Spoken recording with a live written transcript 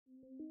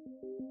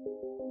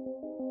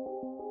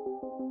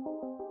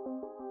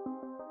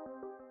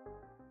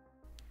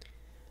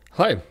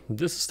Hi,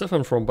 this is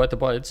Stefan from Byte the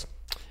Bytes,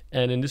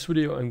 and in this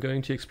video I'm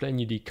going to explain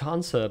you the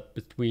concept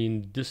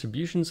between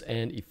distributions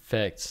and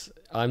effects.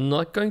 I'm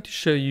not going to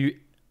show you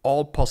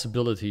all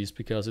possibilities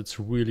because it's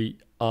really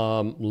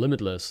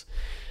limitless,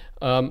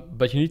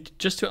 but you need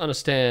just to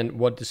understand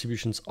what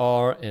distributions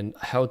are and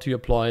how to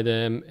apply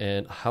them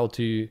and how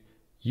to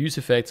use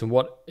effects and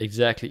what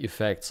exactly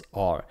effects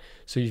are.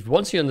 So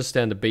once you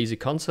understand the basic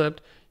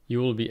concept, you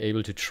will be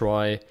able to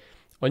try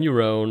on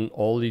your own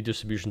all the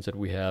distributions that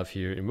we have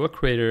here in Work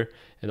Creator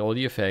and all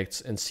the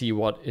effects and see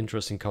what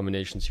interesting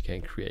combinations you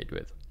can create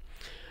with.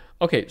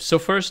 Okay, so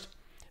first,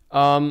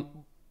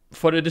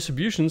 for the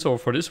distributions or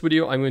for this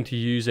video, I'm going to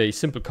use a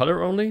simple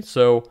color only.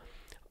 So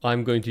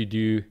I'm going to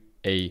do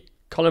a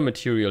color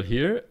material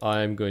here.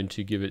 I'm going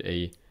to give it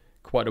a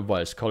quite a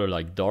biased color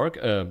like dark,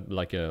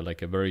 like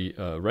a very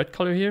red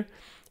color here.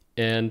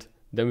 And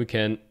then we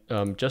can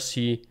just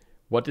see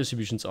what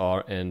distributions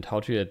are and how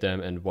to add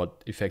them and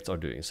what effects are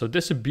doing. So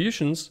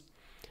distributions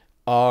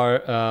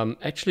are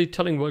actually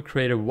telling Work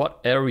Creator what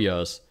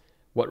areas,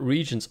 what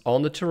regions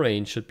on the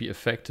terrain should be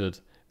affected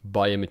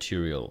by a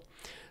material.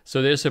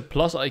 So there's a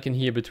plus icon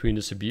here between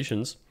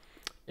distributions,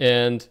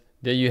 and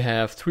there you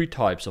have three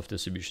types of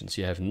distributions.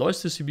 You have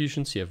noise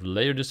distributions, you have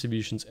layer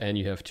distributions, and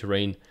you have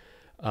terrain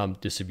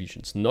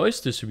distributions. Noise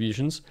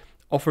distributions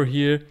offer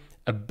here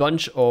a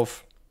bunch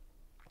of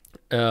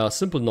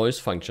simple noise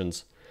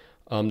functions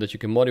that you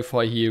can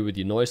modify here with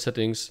the noise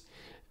settings.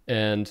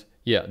 And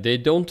yeah, they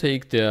don't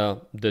take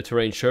the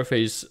terrain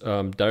surface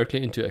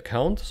directly into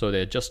account. So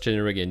they're just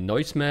generating a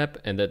noise map,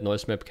 and that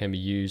noise map can be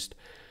used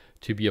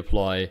to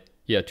apply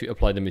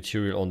the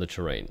material on the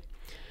terrain.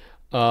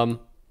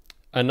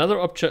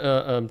 Another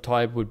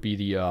type would be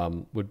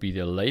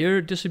the layer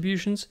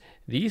distributions.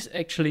 These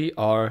actually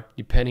are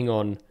depending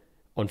on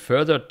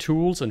further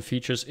tools and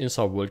features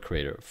inside World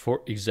Creator.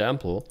 For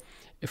example,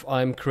 if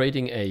I'm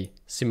creating a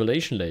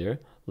simulation layer,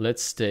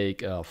 let's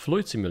take a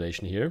fluid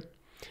simulation here.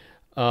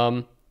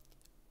 Then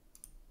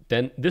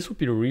this would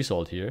be the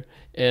result here.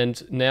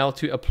 And now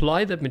to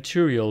apply that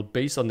material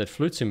based on that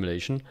fluid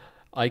simulation,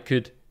 I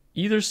could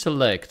either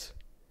select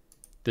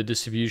the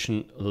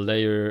distribution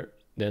layer,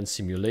 then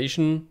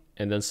simulation,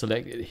 and then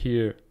select it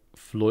here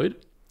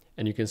fluid.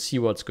 And you can see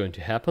what's going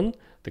to happen.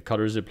 The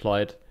color is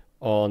applied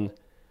on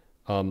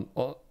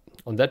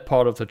that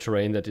part of the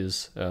terrain that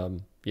is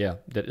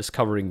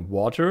covering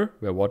water,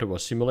 where water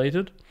was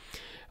simulated.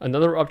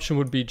 Another option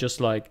would be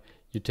just like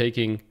you're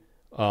taking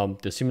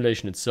the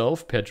simulation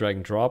itself, pair drag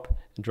and drop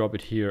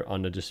it here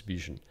on the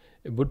distribution.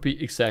 It would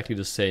be exactly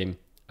the same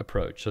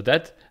approach. So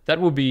that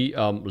would be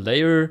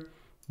layer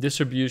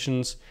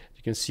distributions.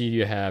 You can see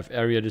you have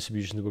area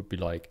distributions that would be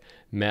like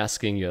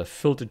masking, you have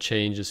filter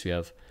changes, you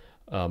have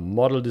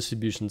model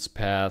distributions,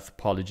 path,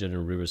 polygon,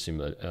 and river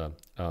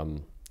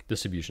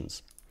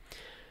distributions.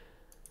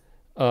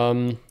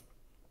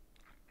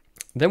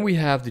 Then we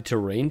have the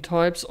terrain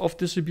types of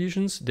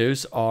distributions.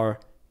 Those are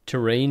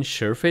terrain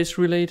surface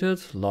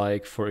related.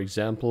 Like for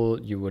example,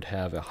 you would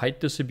have a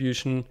height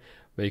distribution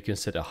where you can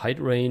set a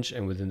height range,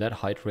 and within that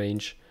height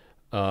range,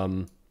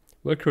 Work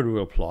Creator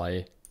will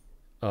apply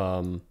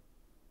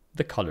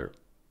the color.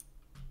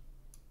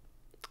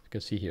 You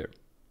can see here.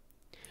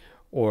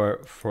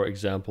 Or for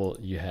example,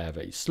 you have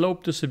a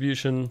slope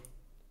distribution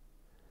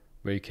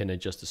where you can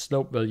adjust the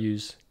slope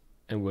values,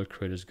 and Work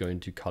Creator is going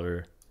to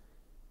color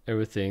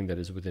everything that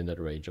is within that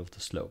range of the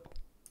slope.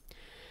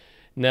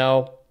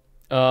 Now,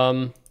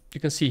 you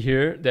can see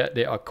here that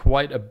there are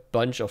quite a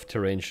bunch of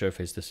terrain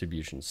surface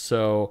distributions.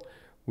 So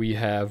we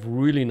have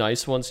really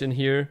nice ones in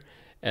here.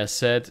 As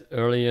said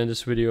earlier in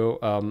this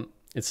video,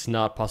 it's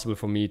not possible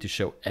for me to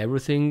show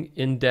everything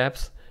in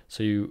depth.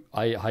 So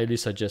I highly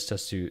suggest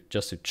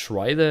just to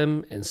try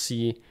them and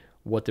see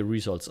what the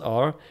results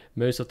are.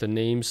 Most of the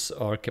names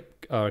are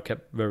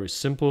kept very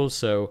simple.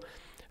 So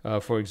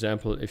for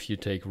example, if you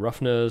take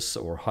roughness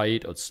or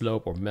height or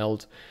slope or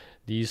melt,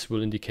 these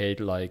will indicate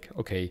like,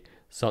 okay,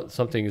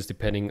 something is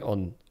depending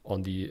on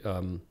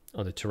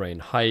the terrain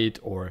height,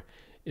 or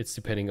it's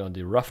depending on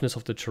the roughness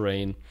of the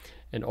terrain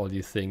and all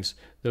these things,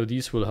 though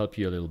these will help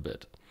you a little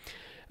bit.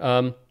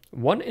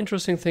 One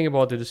interesting thing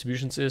about the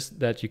distributions is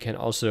that you can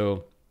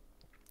also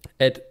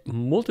add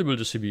multiple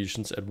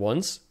distributions at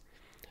once.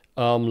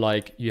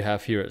 Like you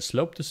have here a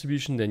slope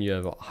distribution, then you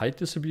have a height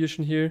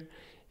distribution here.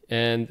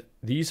 And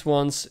these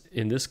ones,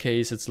 in this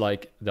case, it's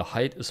like the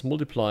height is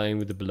multiplying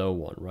with the below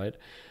one, right?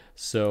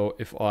 So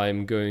if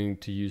I'm going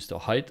to use the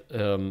height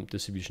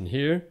distribution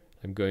here,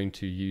 I'm going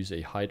to use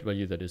a height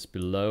value that is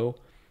below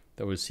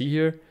that we'll see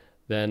here,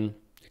 then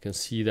you can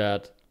see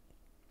that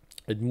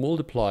it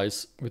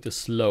multiplies with the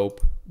slope,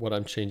 what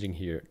I'm changing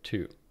here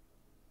too.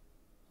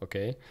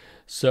 Okay,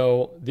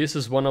 so this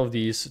is one of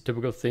these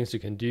typical things you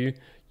can do.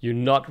 You're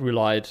not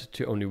relied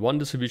to only one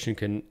distribution. You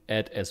can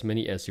add as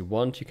many as you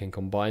want. You can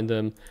combine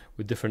them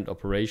with different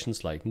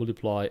operations like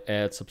multiply,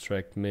 add,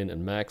 subtract, min,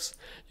 and max.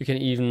 You can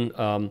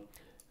even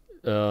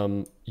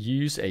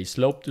use a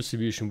slope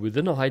distribution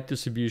within a height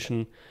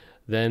distribution.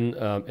 Then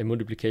a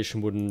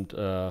multiplication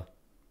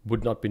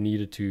would not be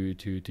needed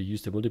to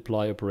use the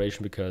multiply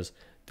operation, because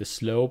the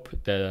slope,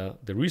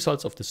 the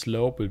results of the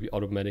slope will be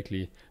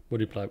automatically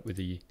multiplied with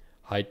the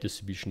height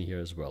distribution here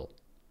as well.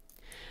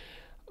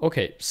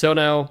 Okay, so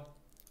now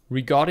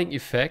regarding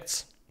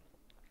effects,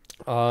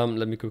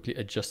 let me quickly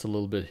adjust a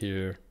little bit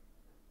here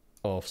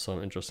of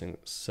some interesting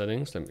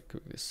settings. Let me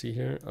quickly see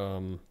here.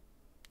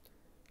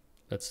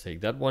 Let's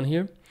take that one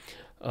here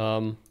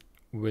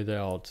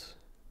without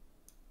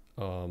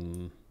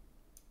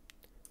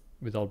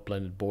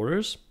blended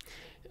borders.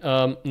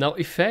 Now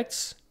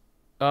effects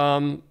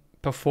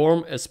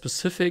perform a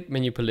specific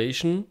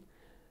manipulation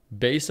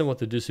based on what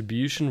the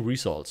distribution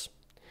results.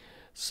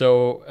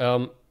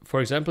 So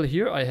for example,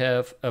 here I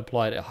have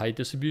applied a height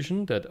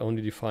distribution that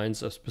only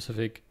defines a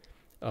specific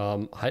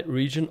height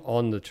region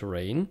on the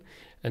terrain,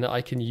 and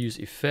I can use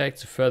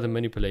effects to further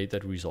manipulate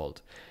that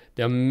result.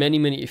 There are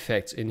many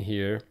effects in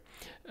here,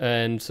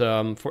 and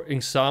for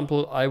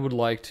example, I would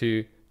like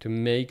to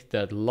make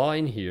that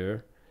line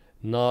here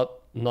not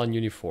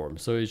non-uniform,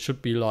 so it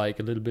should be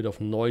like a little bit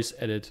of noise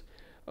added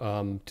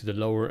to the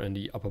lower and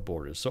the upper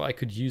borders. So I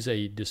could use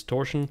a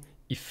distortion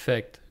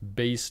effect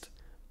based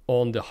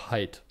on the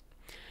height,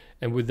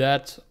 and with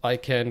that I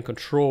can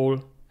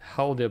control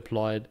how the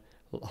applied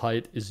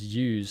height is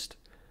used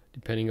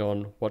depending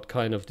on what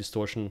kind of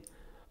distortion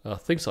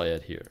things I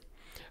add here.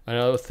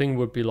 Another thing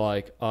would be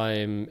like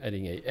I'm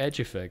adding a edge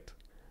effect,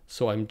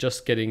 so I'm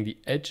just getting the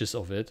edges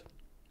of it.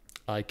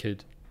 I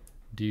could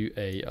do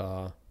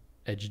a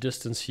edge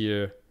distance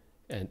here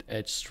and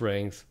edge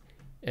strength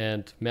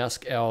and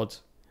mask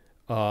out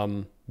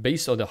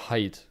based on the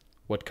height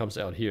what comes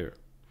out here.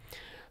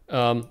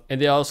 And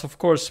there are of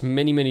course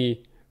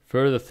many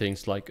further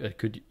things, like I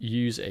could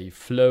use a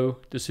flow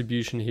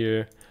distribution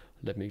here.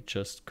 Let me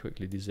just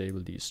quickly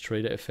disable the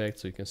Strader effect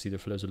so you can see the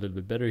flows a little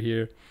bit better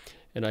here.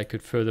 And I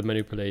could further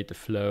manipulate the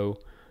flow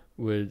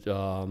with,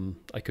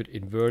 I could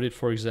invert it,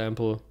 for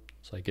example.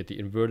 So I get the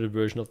inverted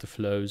version of the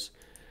flows.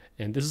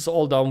 And this is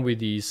all done with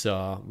these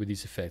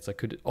effects. I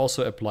could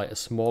also apply a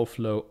small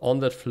flow on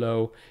that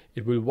flow.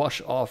 It will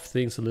wash off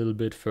things a little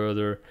bit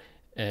further,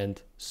 and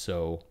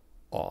so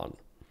on.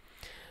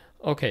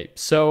 Okay,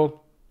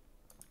 so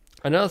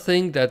another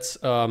thing that's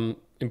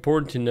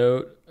important to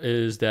note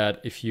is that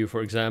if you,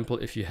 for example,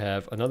 if you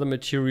have another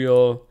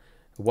material,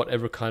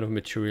 whatever kind of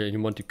material, and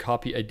you want to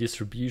copy a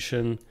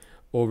distribution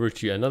over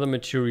to another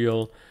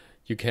material,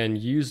 you can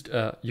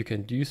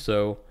do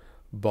so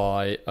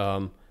by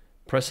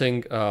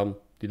pressing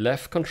the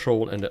left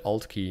control and the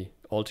alt key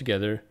all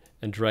together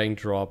and drag and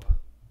drop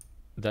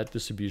that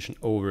distribution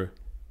over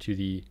to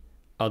the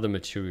other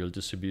material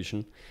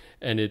distribution,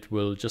 and it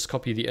will just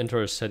copy the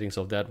entire settings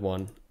of that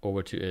one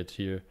over to it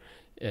here,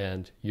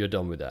 and you're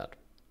done with that.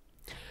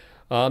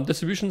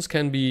 Distributions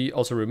can be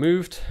also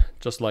removed,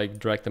 just like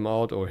drag them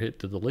out or hit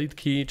the delete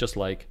key, just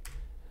like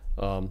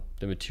the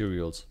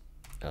materials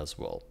as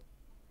well.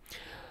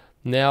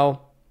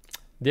 Now,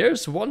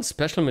 there's one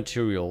special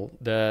material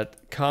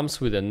that comes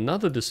with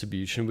another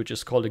distribution, which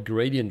is called a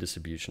gradient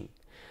distribution.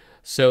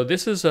 So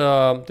this is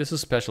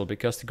special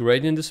because the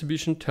gradient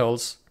distribution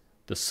tells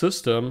the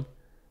system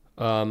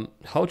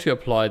how to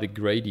apply the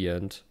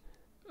gradient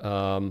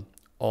on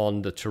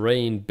the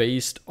terrain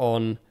based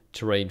on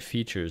terrain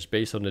features,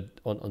 based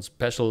on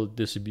special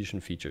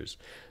distribution features.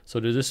 So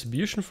the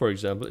distribution, for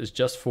example, is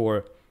just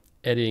for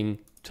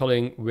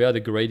telling where the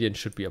gradient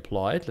should be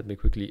applied. Let me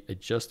quickly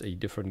adjust a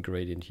different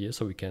gradient here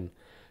so we can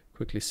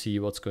quickly see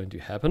what's going to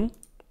happen.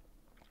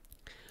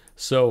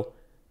 So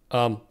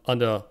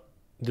under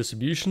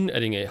distribution,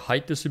 adding a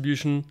height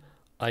distribution,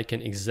 I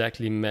can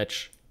exactly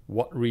match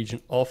what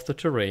region of the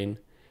terrain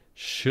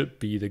should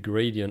be the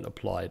gradient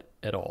applied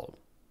at all.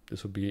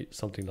 This would be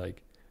something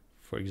like,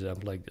 for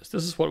example, like this.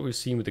 This is what we've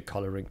seen with the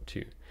coloring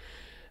too.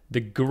 The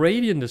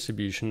gradient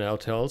distribution now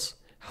tells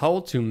how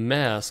to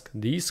mask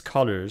these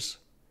colors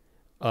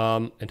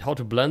and how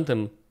to blend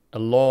them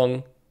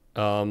along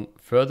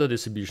further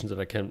distributions that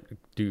I can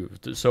do.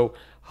 So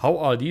how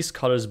are these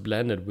colors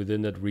blended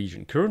within that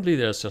region? Currently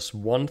there's just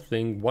one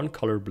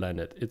color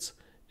blended. It's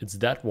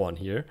that one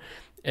here,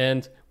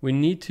 and we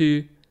need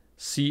to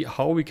see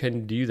how we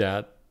can do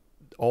that.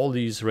 All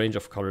these range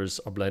of colors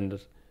are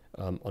blended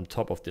on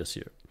top of this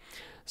here.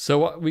 So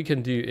what we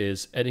can do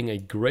is adding a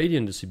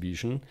gradient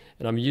distribution,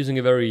 and I'm using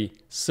a very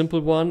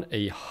simple one,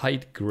 a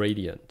height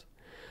gradient.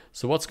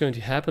 So what's going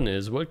to happen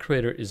is World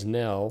Creator is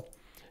now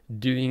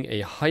doing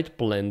a height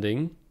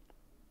blending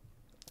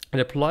and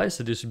applies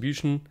the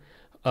distribution,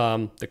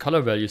 the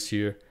color values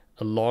here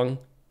along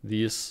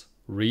this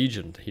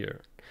region here.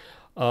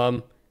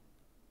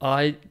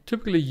 I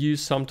typically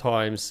use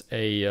sometimes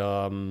a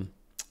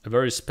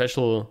very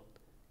special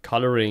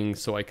coloring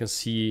so I can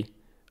see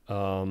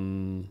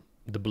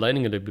the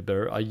blending a little bit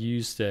better. I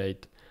use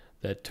that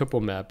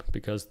topo map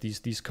because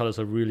these colors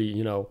are really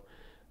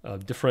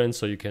different,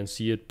 so you can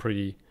see it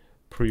pretty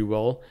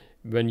well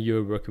when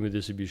you're working with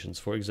distributions.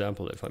 For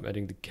example, if I'm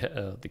adding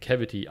the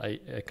cavity,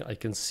 I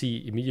can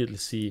immediately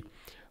see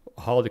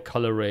how the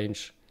color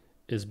range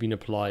is being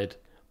applied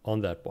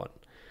on that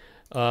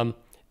one.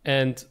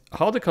 And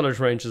how the color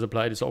range is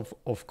applied is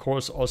of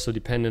course also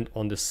dependent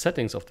on the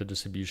settings of the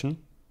distribution.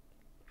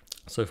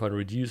 So if I'm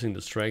reducing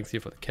the strength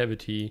here for the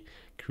cavity,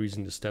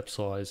 increasing the step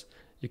size,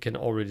 you can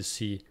already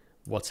see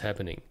what's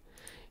happening.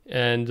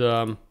 And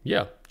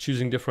yeah,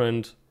 choosing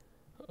different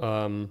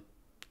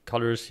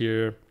colors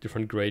here,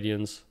 different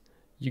gradients,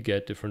 you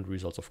get different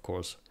results, of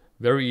course.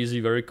 Very easy,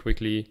 very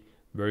quickly,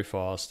 very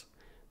fast.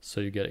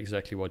 So you get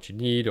exactly what you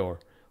need, or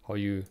how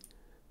you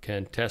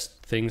can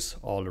test things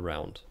all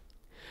around.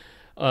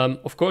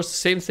 Of course, the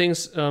same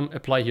things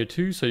apply here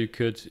too. So you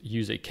could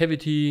use a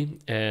cavity,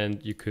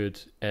 and you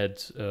could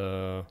add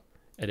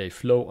a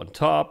flow on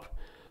top.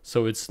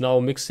 So it's now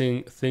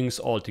mixing things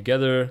all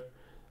together,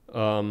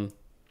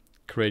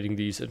 creating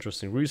these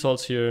interesting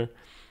results here.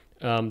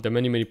 There are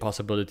many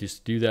possibilities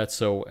to do that.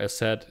 So as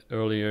said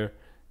earlier,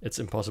 it's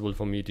impossible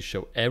for me to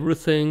show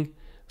everything.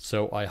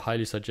 So I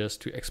highly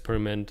suggest to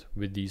experiment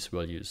with these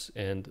values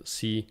and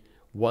see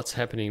what's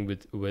happening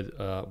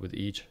with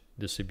each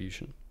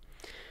distribution.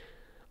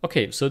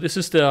 Okay, so this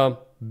is the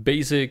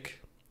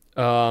basic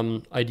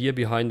idea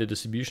behind the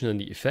distribution and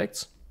the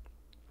effects.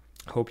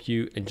 Hope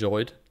you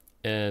enjoyed.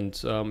 And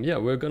yeah,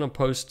 we're gonna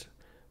post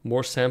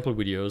more sample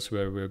videos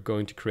where we're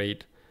going to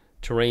create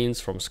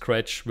terrains from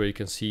scratch, where you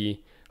can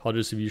see how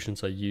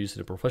distributions are used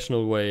in a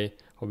professional way,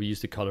 how we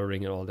use the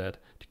coloring and all that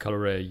to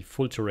color a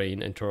full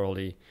terrain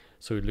entirely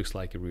so it looks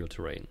like a real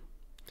terrain.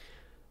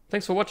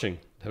 Thanks for watching.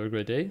 Have a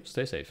great day.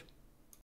 Stay safe.